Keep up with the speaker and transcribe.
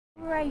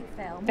great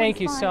film.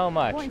 Thank you so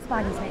much. What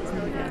inspired you to make this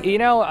movie? You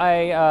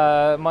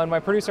know, my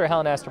producer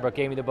Helen Esterbrook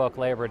gave me the book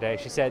Labor Day.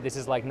 She said, this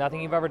is like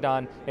nothing you've ever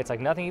done. It's like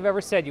nothing you've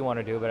ever said you want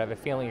to do, but I have a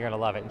feeling you're going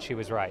to love it. And she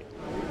was right.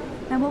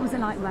 Now, what was it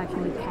like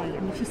working with Kate? I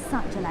mean, she's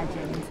such a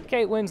legend.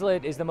 Kate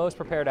Winslet is the most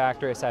prepared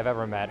actress I've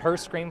ever met. Her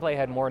screenplay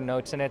had more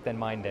notes in it than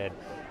mine did.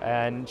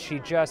 And she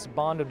just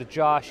bonded with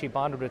Josh. She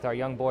bonded with our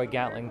young boy,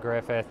 Gatling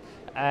Griffith.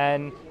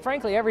 And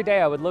frankly, every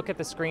day I would look at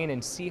the screen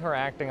and see her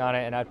acting on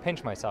it, and I'd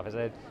pinch myself. I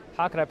said,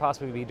 how could I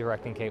possibly be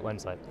directing Kate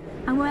Winslet?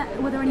 And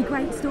were there any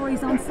great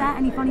stories on set?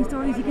 Any funny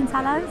stories you can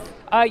tell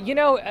us? You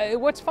know,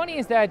 what's funny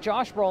is that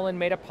Josh Brolin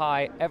made a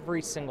pie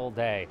every single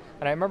day.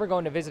 And I remember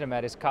going to visit him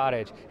at his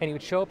cottage, and he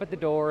would show up at the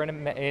door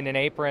in an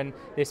apron,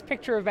 this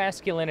picture of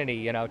masculinity,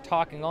 you know,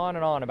 talking on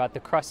and on about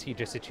the crust he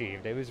just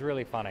achieved. It was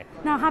really funny.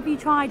 Now, have you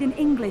tried an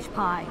English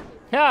pie?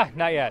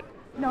 Not yet.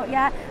 Not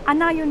yet. And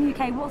now you're in the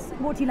UK.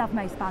 What do you love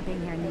most about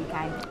being here in the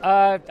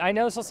UK? I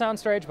know this will sound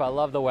strange, but I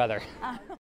love the weather.